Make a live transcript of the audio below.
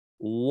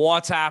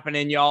What's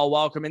happening, y'all?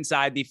 Welcome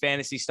inside the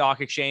Fantasy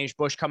Stock Exchange.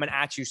 Bush coming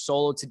at you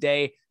solo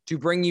today to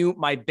bring you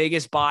my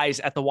biggest buys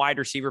at the wide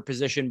receiver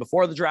position.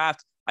 Before the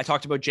draft, I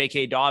talked about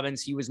J.K.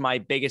 Dobbins. He was my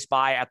biggest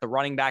buy at the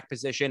running back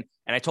position.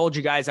 And I told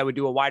you guys I would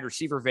do a wide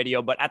receiver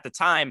video. But at the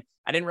time,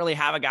 I didn't really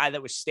have a guy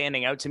that was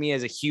standing out to me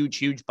as a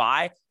huge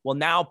buy. Well,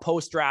 now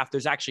post-draft,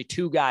 there's actually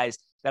two guys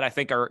that I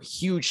think are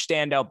huge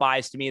standout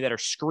buys to me that are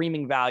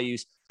screaming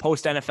values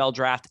post-NFL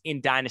draft in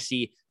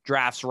Dynasty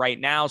drafts right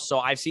now. So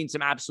I've seen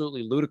some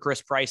absolutely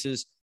ludicrous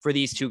prices for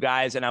these two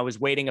guys. And I was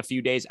waiting a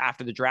few days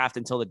after the draft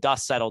until the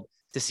dust settled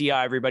to see how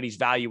everybody's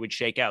value would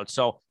shake out.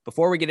 So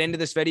before we get into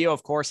this video,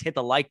 of course, hit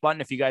the like button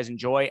if you guys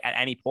enjoy at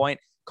any point.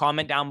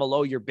 Comment down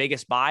below your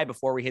biggest buy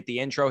before we hit the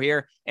intro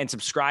here, and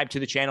subscribe to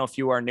the channel if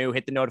you are new.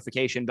 Hit the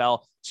notification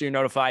bell so you're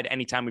notified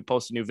anytime we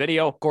post a new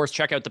video. Of course,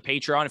 check out the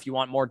Patreon if you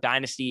want more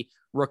Dynasty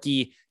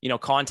rookie,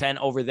 content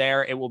over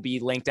there. It will be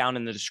linked down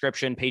in the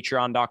description,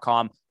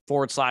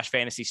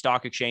 patreon.com/fantasy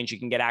stock exchange. You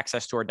can get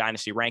access to our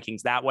Dynasty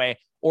rankings that way,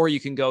 or you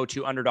can go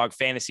to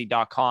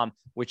underdogfantasy.com,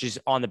 which is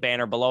on the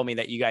banner below me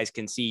that you guys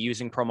can see,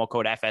 using promo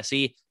code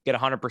FSE, get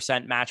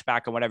 100% match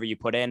back on whatever you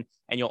put in.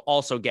 And you'll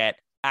also get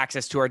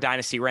access to our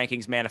Dynasty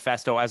rankings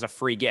manifesto as a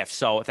free gift.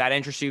 So if that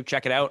interests you,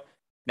 check it out.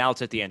 Now let's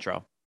hit the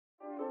intro.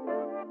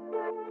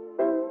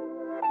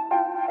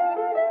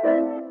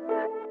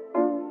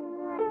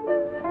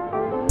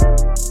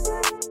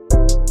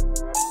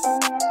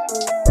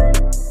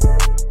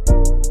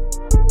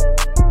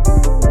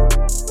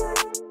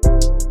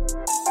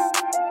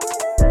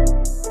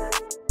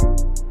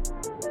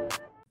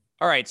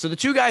 All right, so the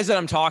two guys that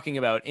I'm talking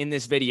about in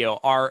this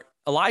video are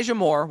Elijah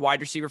Moore,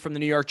 wide receiver from the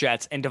New York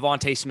Jets, and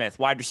Devontae Smith,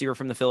 wide receiver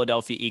from the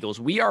Philadelphia Eagles.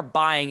 We are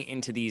buying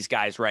into these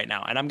guys right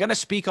now, and I'm going to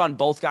speak on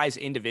both guys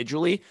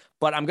individually,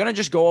 but I'm going to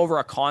just go over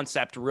a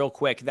concept real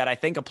quick that I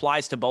think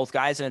applies to both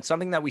guys, and it's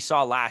something that we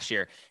saw last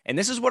year, and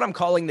this is what I'm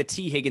calling the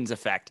T. Higgins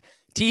effect.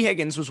 T.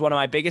 Higgins was one of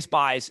my biggest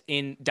buys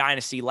in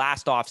Dynasty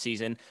last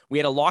offseason. We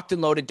had a locked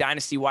and loaded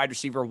Dynasty wide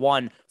receiver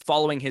one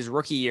following his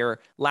rookie year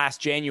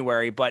last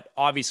January, but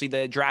obviously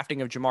the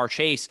drafting of Jamar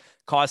Chase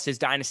caused his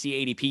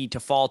Dynasty ADP to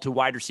fall to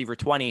wide receiver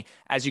 20,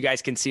 as you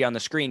guys can see on the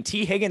screen.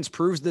 T. Higgins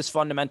proves this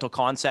fundamental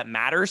concept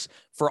matters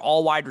for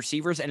all wide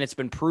receivers, and it's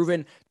been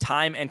proven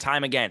time and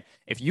time again.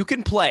 If you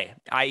can play,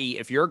 i.e.,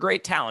 if you're a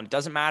great talent, it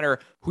doesn't matter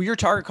who your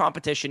target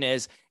competition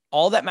is.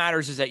 All that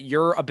matters is that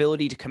your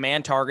ability to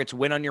command targets,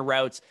 win on your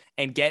routes,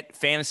 and get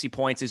fantasy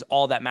points is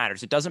all that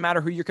matters. It doesn't matter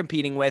who you're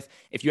competing with.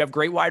 If you have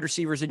great wide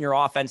receivers in your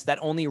offense, that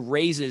only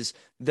raises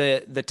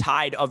the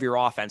tide of your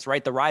offense,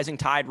 right? The rising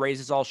tide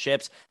raises all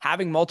ships.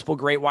 Having multiple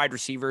great wide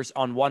receivers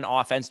on one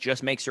offense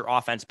just makes your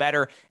offense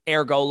better.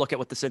 Ergo, look at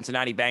what the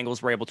Cincinnati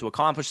Bengals were able to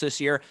accomplish this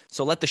year.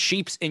 So let the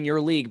sheeps in your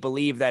league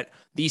believe that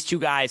these two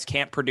guys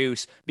can't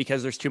produce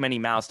because there's too many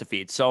mouths to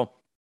feed. So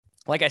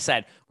like I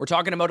said, we're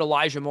talking about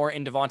Elijah Moore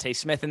and Devontae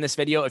Smith in this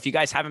video. If you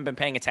guys haven't been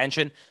paying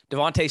attention,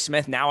 Devontae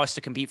Smith now has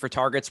to compete for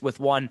targets with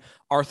one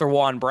Arthur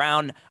Juan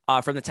Brown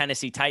from the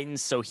Tennessee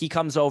Titans. So he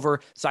comes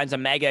over, signs a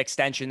mega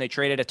extension. They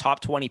traded a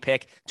top 20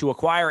 pick to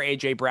acquire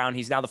A.J. Brown.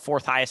 He's now the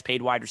fourth highest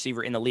paid wide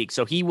receiver in the league.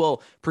 So he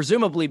will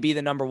presumably be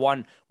the number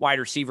one wide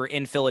receiver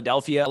in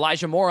Philadelphia.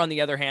 Elijah Moore, on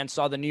the other hand,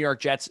 saw the New York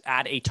Jets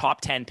add a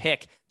top 10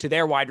 pick to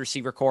their wide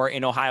receiver core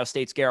in Ohio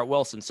State's Garrett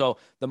Wilson. So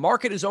the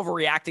market is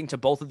overreacting to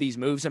both of these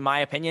moves, in my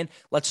opinion.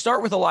 Let's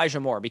start with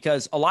Elijah Moore,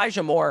 because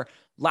Elijah Moore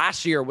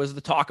last year was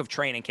the talk of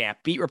training camp.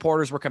 Beat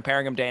reporters were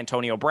comparing him to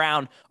Antonio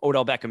Brown,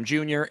 Odell Beckham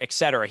Jr.,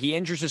 etc. He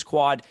injures his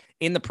quad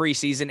in the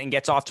preseason and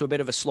gets off to a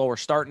bit of a slower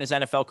start in his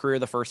NFL career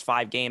the first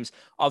 5 games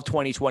of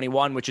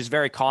 2021, which is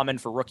very common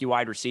for rookie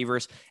wide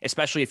receivers,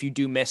 especially if you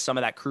do miss some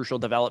of that crucial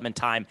development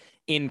time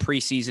in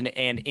preseason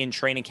and in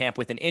training camp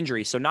with an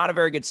injury. So not a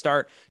very good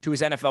start to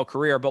his NFL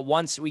career. But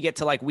once we get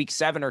to like week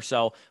 7 or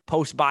so,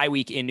 post-bye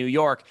week in New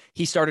York,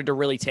 he started to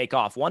really take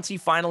off. Once he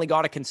finally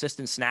got a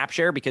consistent snap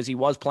share, because he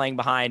was playing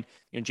behind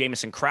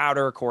Jamison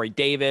Crowder, Corey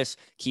Davis,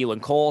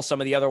 Keelan Cole,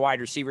 some of the other wide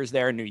receivers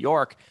there in New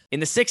York. In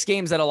the 6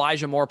 games that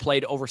Elijah Moore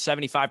played over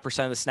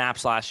 75% of the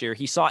snaps last year,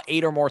 he saw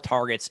 8 or more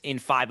targets in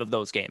 5 of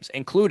those games,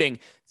 including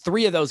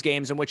 3 of those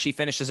games in which he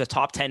finished as a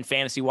top 10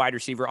 fantasy wide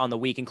receiver on the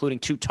week, including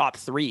 2 top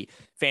 3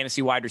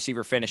 fantasy wide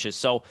receiver finishes.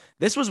 So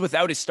this was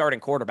without his starting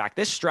quarterback.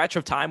 This stretch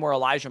of time where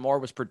Elijah Moore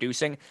was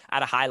producing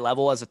at a high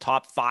level as a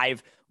top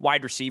 5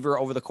 wide receiver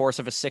over the course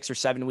of a 6 or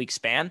 7 week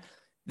span,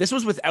 this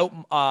was without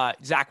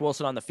Zach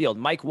Wilson on the field.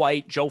 Mike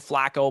White, Joe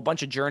Flacco, a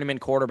bunch of journeyman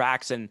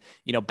quarterbacks and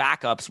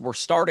backups were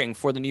starting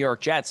for the New York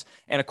Jets.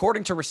 And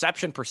according to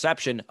Reception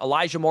Perception,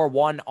 Elijah Moore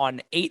won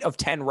on 8 of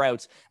 10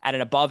 routes at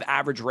an above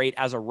average rate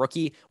as a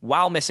rookie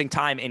while missing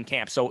time in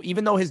camp. So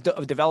even though his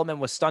development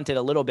was stunted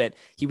a little bit,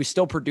 he was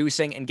still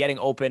producing and getting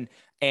open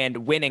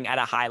and winning at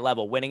a high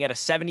level, winning at a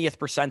 70th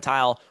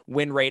percentile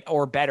win rate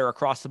or better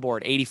across the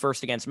board.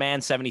 81st against man,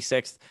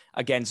 76th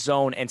against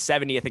zone, and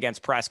 70th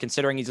against press.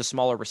 Considering he's a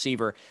smaller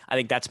receiver, I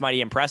think that's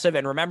mighty impressive.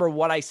 And remember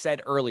what I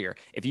said earlier.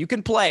 If you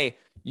can play,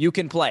 you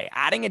can play.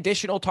 Adding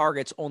additional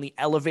targets only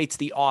elevates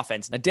the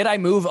offense. Now, did I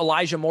move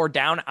Elijah Moore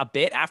down a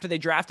bit after they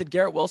drafted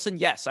Garrett Wilson?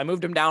 Yes, I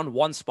moved him down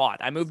one spot.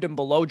 I moved him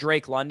below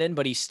Drake London,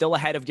 but he's still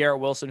ahead of Garrett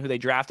Wilson, who they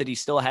drafted.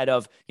 He's still ahead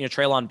of,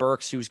 Treylon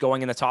Burks, who's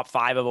going in the top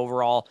 5 of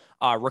overall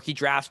rookie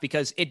drafts,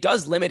 because it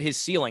does limit his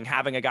ceiling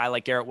having a guy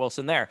like Garrett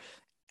Wilson there.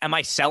 Am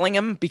I selling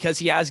him because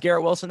he has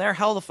Garrett Wilson there?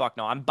 Hell the fuck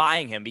no. I'm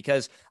buying him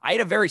because I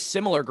had a very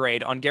similar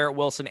grade on Garrett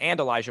Wilson and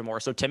Elijah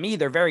Moore. So to me,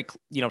 they're very,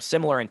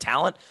 similar in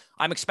talent.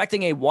 I'm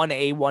expecting a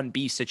 1A,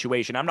 1B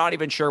situation. I'm not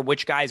even sure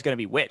which guy is going to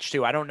be which,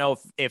 too. I don't know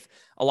if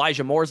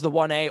Elijah Moore's the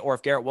 1A or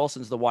if Garrett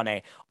Wilson's the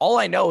 1A. All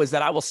I know is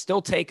that I will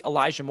still take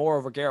Elijah Moore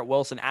over Garrett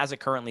Wilson as it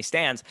currently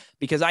stands,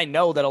 because I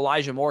know that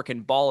Elijah Moore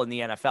can ball in the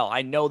NFL.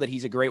 I know that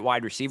he's a great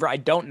wide receiver. I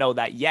don't know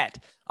that yet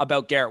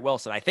about Garrett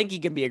Wilson. I think he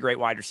can be a great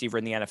wide receiver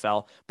in the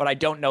NFL, but I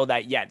don't know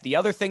that yet. The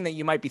other thing that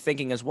you might be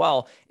thinking as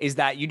well is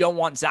that you don't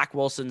want Zach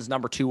Wilson's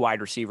number 2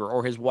 wide receiver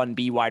or his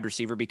 1B wide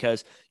receiver,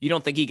 because you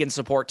don't think he can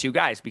support 2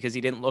 guys, because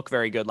he didn't look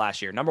very good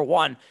last year. Number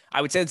 1,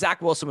 I would say that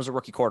Zach Wilson was a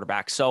rookie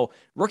quarterback. So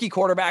rookie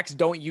quarterbacks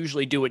don't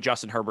usually do what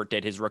Justin Herbert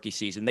did his rookie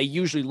season. They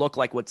usually look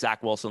like what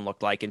Zach Wilson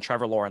looked like and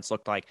Trevor Lawrence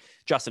looked like,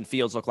 Justin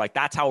Fields looked like.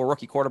 That's how a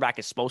rookie quarterback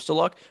is supposed to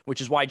look, which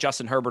is why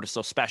Justin Herbert is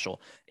so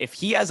special. If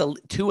he has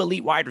 2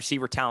 elite wide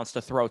receiver talents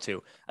to throw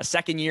to, a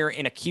second year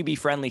in a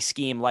QB-friendly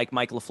scheme like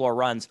Mike LaFleur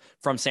runs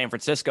from San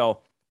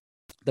Francisco,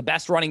 the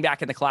best running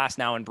back in the class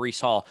now in Breece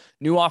Hall,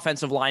 new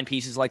offensive line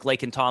pieces like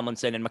Laken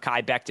Tomlinson and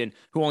Mekhi Becton,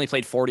 who only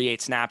played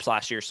 48 snaps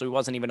last year, so he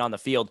wasn't even on the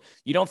field.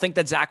 You don't think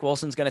that Zach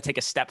Wilson's going to take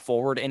a step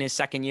forward in his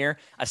second year?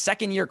 A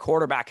second-year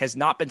quarterback has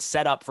not been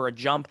set up for a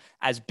jump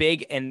as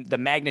big in the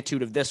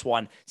magnitude of this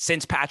one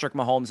since Patrick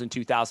Mahomes in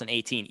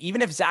 2018.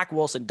 Even if Zach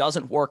Wilson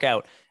doesn't work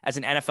out as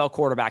an NFL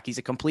quarterback, he's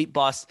a complete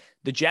bust.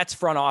 The Jets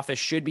front office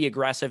should be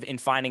aggressive in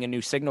finding a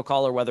new signal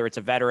caller, whether it's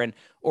a veteran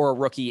or a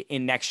rookie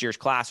in next year's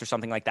class or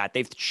something like that.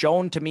 They've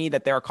shown to me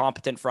that they're a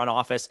competent front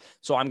office,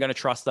 so I'm going to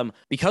trust them.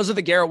 Because of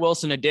the Garrett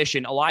Wilson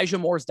addition, Elijah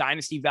Moore's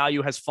dynasty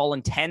value has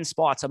fallen 10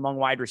 spots among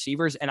wide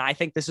receivers, and I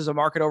think this is a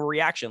market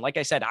overreaction. Like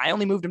I said, I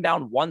only moved him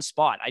down one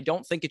spot. I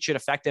don't think it should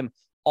affect him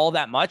all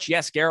that much.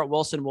 Yes, Garrett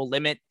Wilson will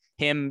limit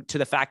him to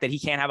the fact that he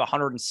can't have a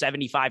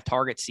 175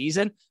 target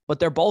season, but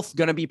they're both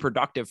going to be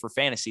productive for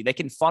fantasy. They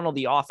can funnel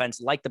the offense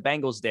like the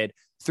Bengals did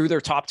through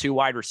their top 2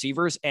 wide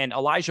receivers. And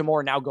Elijah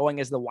Moore now going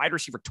as the wide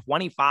receiver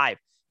 25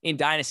 in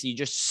Dynasty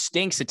just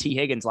stinks at T.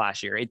 Higgins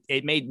last year.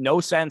 It made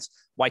no sense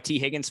why T.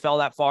 Higgins fell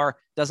that far.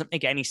 Doesn't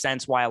make any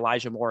sense why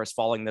Elijah Moore is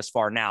falling this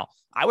far now.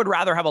 I would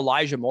rather have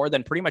Elijah Moore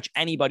than pretty much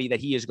anybody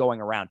that he is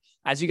going around.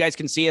 As you guys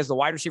can see, as the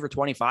wide receiver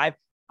 25,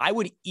 I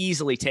would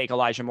easily take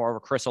Elijah Moore over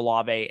Chris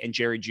Olave and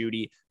Jerry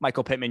Jeudy,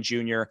 Michael Pittman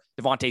Jr.,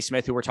 Devontae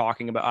Smith, who we're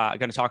talking about,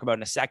 going to talk about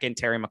in a second,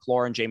 Terry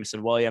McLaurin,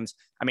 Jameson Williams.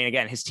 I mean,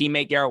 again, his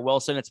teammate Garrett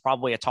Wilson, it's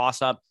probably a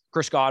toss-up.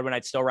 Chris Godwin,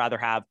 I'd still rather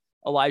have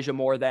Elijah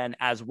Moore than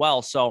as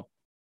well. So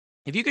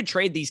if you could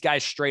trade these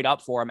guys straight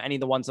up for him, any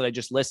of the ones that I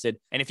just listed,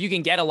 and if you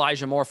can get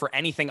Elijah Moore for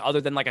anything other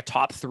than like a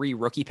top 3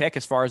 rookie pick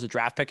as far as the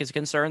draft pick is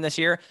concerned this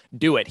year,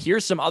 do it.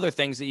 Here's some other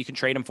things that you can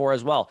trade him for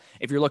as well.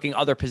 If you're looking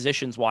other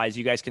positions wise,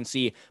 you guys can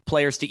see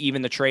players to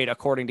even the trade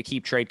according to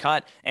Keep Trade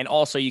Cut. And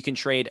also you can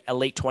trade a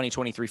late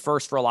 2023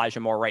 first for Elijah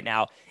Moore right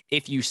now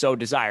if you so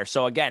desire.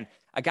 So again,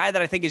 a guy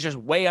that I think is just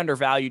way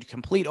undervalued,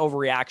 complete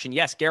overreaction.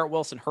 Yes, Garrett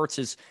Wilson hurts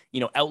his,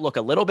 outlook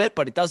a little bit,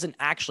 but it doesn't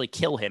actually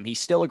kill him. He's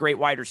still a great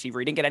wide receiver.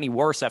 He didn't get any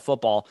worse at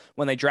football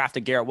when they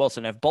drafted Garrett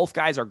Wilson. If both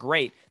guys are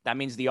great, that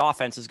means the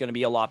offense is going to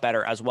be a lot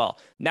better as well.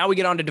 Now we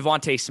get on to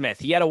Devontae Smith.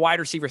 He had a wide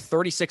receiver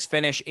 36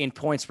 finish in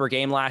points per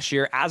game last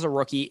year as a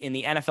rookie in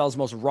the NFL's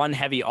most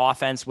run-heavy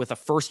offense with a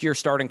first-year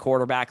starting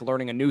quarterback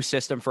learning a new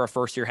system for a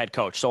first-year head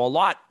coach. So a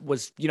lot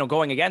was,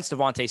 going against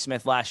Devontae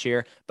Smith last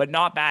year, but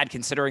not bad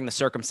considering the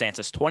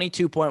circumstances.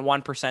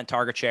 22.1%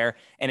 target share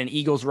and an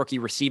Eagles rookie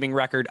receiving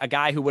record, a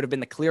guy who would have been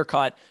the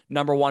clear-cut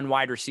number 1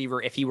 wide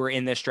receiver if he were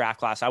in this draft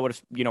class. I would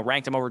have,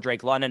 ranked him over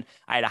Drake London.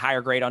 I had a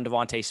higher grade on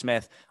Devontae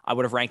Smith. I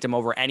would have ranked him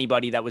over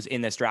anybody that was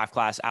in this draft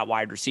class at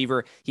wide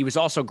receiver. He was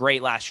also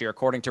great last year,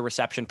 according to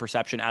reception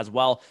perception as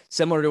well.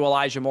 Similar to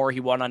Elijah Moore, he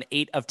won on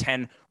 8 of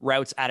 10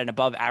 routes at an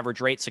above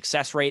average rate,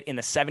 success rate in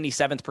the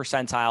 77th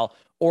percentile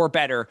or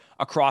better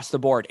across the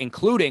board,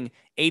 including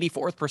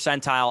 84th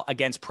percentile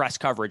against press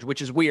coverage,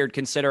 which is weird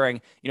considering,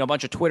 a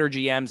bunch of Twitter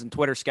GMs and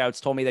Twitter scouts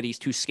told me that he's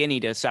too skinny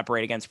to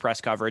separate against press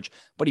coverage,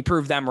 but he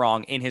proved them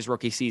wrong in his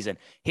rookie season.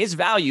 His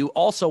value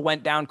also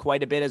went down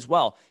quite a bit as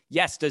well.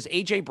 Yes, does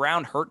A.J.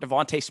 Brown hurt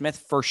Devontae Smith?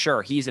 For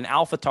sure. He's an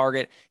alpha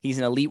target. He's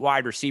an elite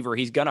wide receiver.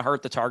 He's going to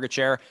hurt the target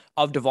share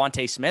of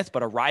Devontae Smith,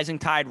 but a rising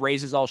tide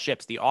raises all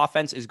ships. The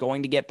offense is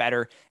going to get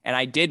better, and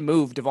I did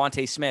move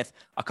Devontae Smith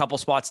a couple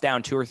spots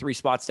down, 2 or 3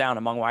 spots down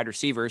among wide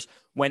receivers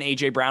when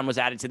A.J. Brown was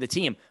added to the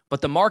team.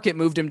 but the market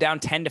moved him down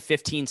 10 to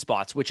 15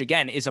 spots, which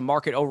again is a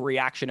market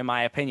overreaction in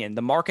my opinion.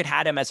 The market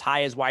had him as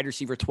high as wide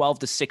receiver 12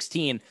 to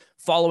 16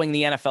 following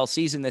the NFL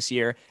season this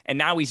year, and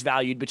now he's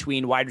valued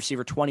between wide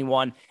receiver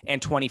 21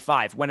 and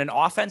 25. When an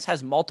offense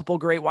has multiple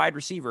great wide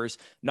receivers,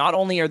 not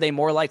only are they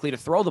more likely to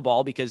throw the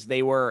ball because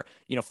they were,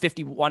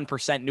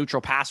 51%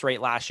 neutral pass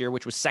rate last year,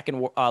 which was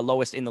second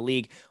lowest in the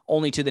league,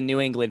 only to the New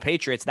England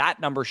Patriots.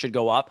 That number should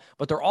go up,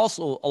 but they're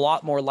also a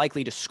lot more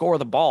likely to score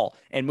the ball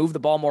and move the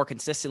ball more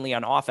consistently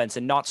on offense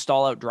and not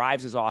stall out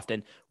drives as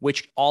often,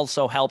 which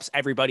also helps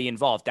everybody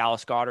involved.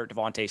 Dallas Goedert,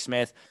 Devontae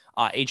Smith,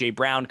 A.J.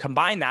 Brown.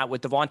 Combine that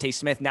with Devontae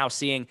Smith now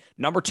seeing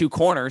number 2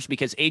 corners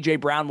because A.J.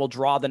 Brown will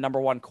draw the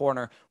number 1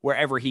 corner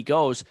wherever he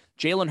goes.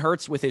 Jalen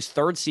Hurts with his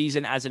 3rd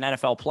season as an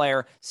NFL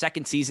player,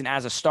 2nd season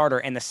as a starter,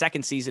 and the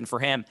 2nd season for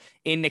him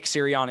in Nick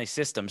Sirianni's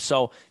system.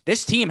 So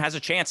this team has a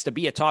chance to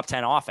be a top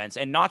 10 offense,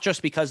 and not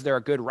just because they're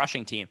a good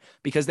rushing team,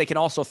 because they can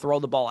also throw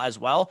the ball as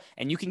well,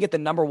 and you can get the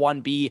number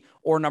 1B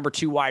or number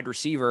 2 wide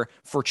receiver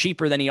for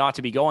cheaper than he ought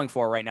to be going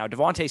for right now.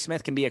 Devontae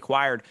Smith can be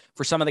acquired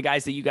for some of the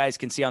guys that you guys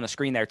can see on the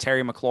screen there,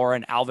 Terry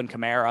McLaurin, Alvin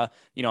Kamara,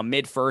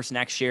 mid-first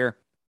next year.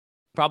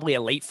 Probably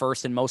a late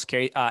first in most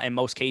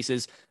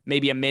cases,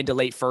 maybe a mid to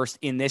late first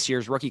in this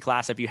year's rookie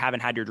class if you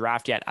haven't had your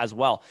draft yet as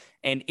well.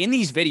 And in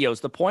these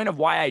videos, the point of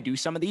why I do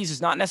some of these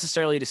is not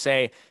necessarily to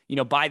say,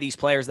 buy these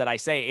players that I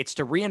say. It's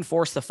to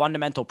reinforce the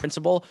fundamental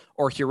principle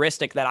or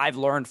heuristic that I've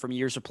learned from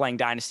years of playing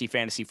Dynasty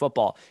fantasy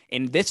football.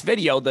 In this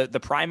video, the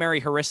primary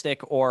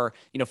heuristic or,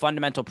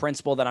 fundamental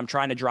principle that I'm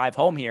trying to drive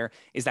home here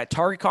is that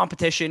target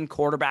competition,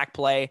 quarterback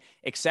play,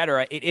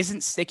 etc., it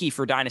isn't sticky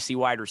for Dynasty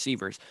wide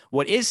receivers.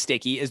 What is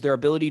sticky is their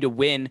ability to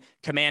win,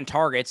 command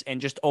targets, and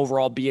just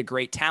overall be a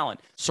great talent.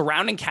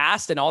 Surrounding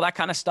cast and all that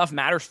kind of stuff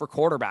matters for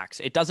quarterbacks.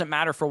 It doesn't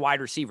matter for wide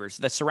receivers.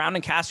 The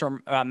surrounding cast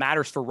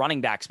matters for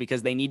running backs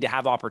because they need to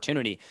have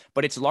opportunity,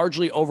 but it's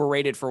largely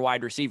overrated for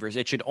wide receivers.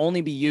 It should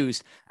only be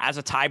used as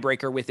a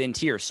tiebreaker within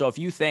tiers. So if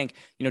you think,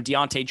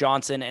 Deontay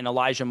Johnson and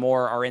Elijah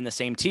Moore are in the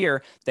same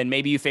tier, then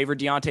maybe you favor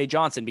Deontay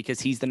Johnson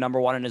because he's the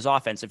number 1 in his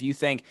offense. If you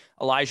think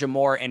Elijah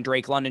Moore and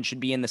Drake London should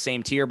be in the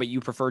same tier, but you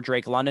prefer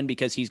Drake London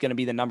because he's going to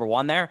be the number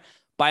 1 there,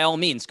 by all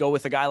means, go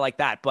with a guy like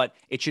that, but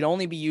it should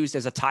only be used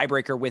as a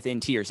tiebreaker within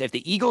tiers. If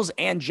the Eagles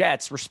and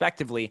Jets,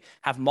 respectively,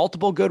 have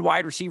multiple good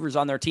wide receivers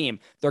on their team,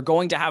 they're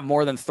going to have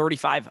more than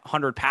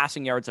 3,500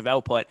 passing yards of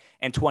output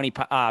and 20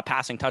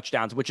 passing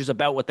touchdowns, which is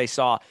about what they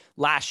saw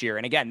last year.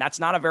 And again, that's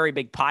not a very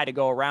big pie to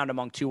go around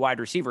among 2 wide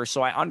receivers,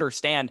 so I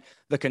understand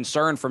the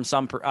concern from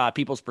some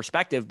people's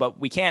perspective, but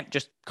we can't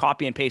just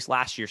copy and paste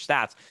last year's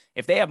stats.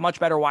 If they have much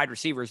better wide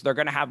receivers, they're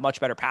going to have much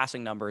better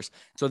passing numbers.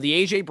 So the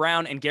A.J.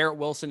 Brown and Garrett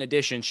Wilson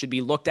addition should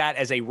be looked at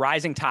as a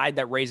rising tide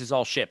that raises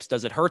all ships.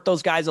 Does it hurt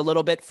those guys a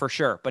little bit? For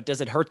sure. But does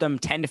it hurt them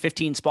 10 to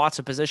 15 spots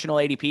of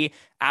positional ADP?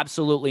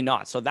 Absolutely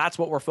not. So that's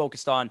what we're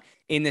focused on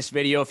in this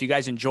video. If you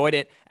guys enjoyed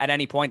it at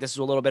any point, this is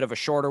a little bit of a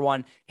shorter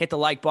one. Hit the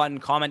like button,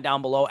 comment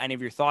down below any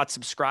of your thoughts,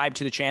 subscribe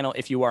to the channel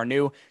if you are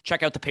new.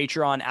 Check out the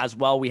Patreon as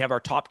well. We have our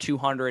top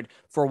 200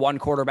 for 1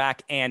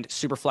 quarterback and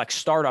Superflex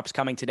startups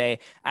coming today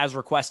as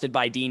requested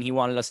by Dean. He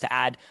wanted us to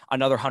add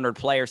another 100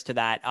 players to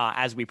that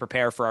as we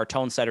prepare for our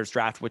Tone Setters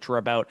draft, which we're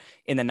about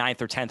in the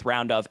 9th or 10th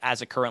round of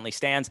as it currently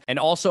stands. And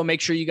also make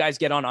sure you guys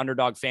get on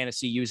Underdog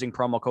Fantasy using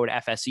promo code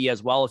FSE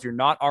as well. If you're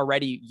not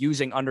already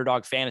using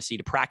Underdog Fantasy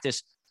to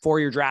practice for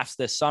your drafts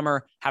this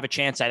summer, have a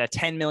chance at a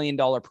 $10 million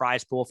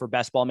prize pool for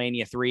Best Ball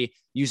Mania 3.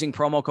 Using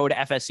promo code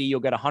FSE, you'll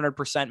get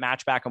 100%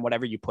 match back on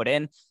whatever you put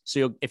in.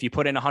 So if you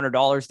put in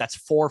 $100, that's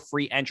 4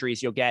 free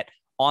entries you'll get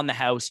on the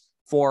house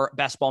for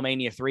Best Ball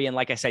Mania 3. And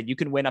like I said, you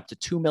can win up to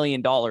 $2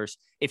 million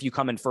if you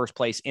come in first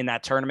place in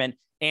that tournament.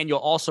 And you'll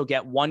also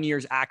get 1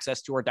 year's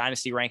access to our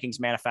Dynasty Rankings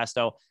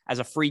Manifesto as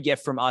a free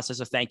gift from us as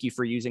a thank you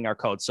for using our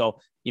code.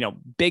 So,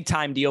 big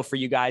time deal for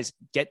you guys.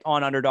 Get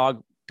on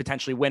Underdog,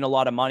 potentially win a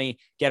lot of money,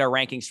 get our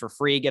rankings for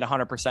free, get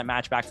 100%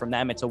 match back from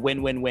them. It's a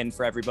win-win-win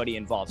for everybody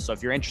involved. So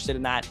if you're interested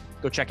in that,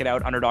 go check it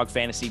out,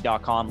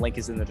 underdogfantasy.com. Link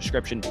is in the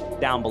description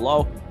down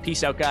below.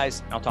 Peace out,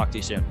 guys. I'll talk to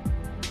you soon.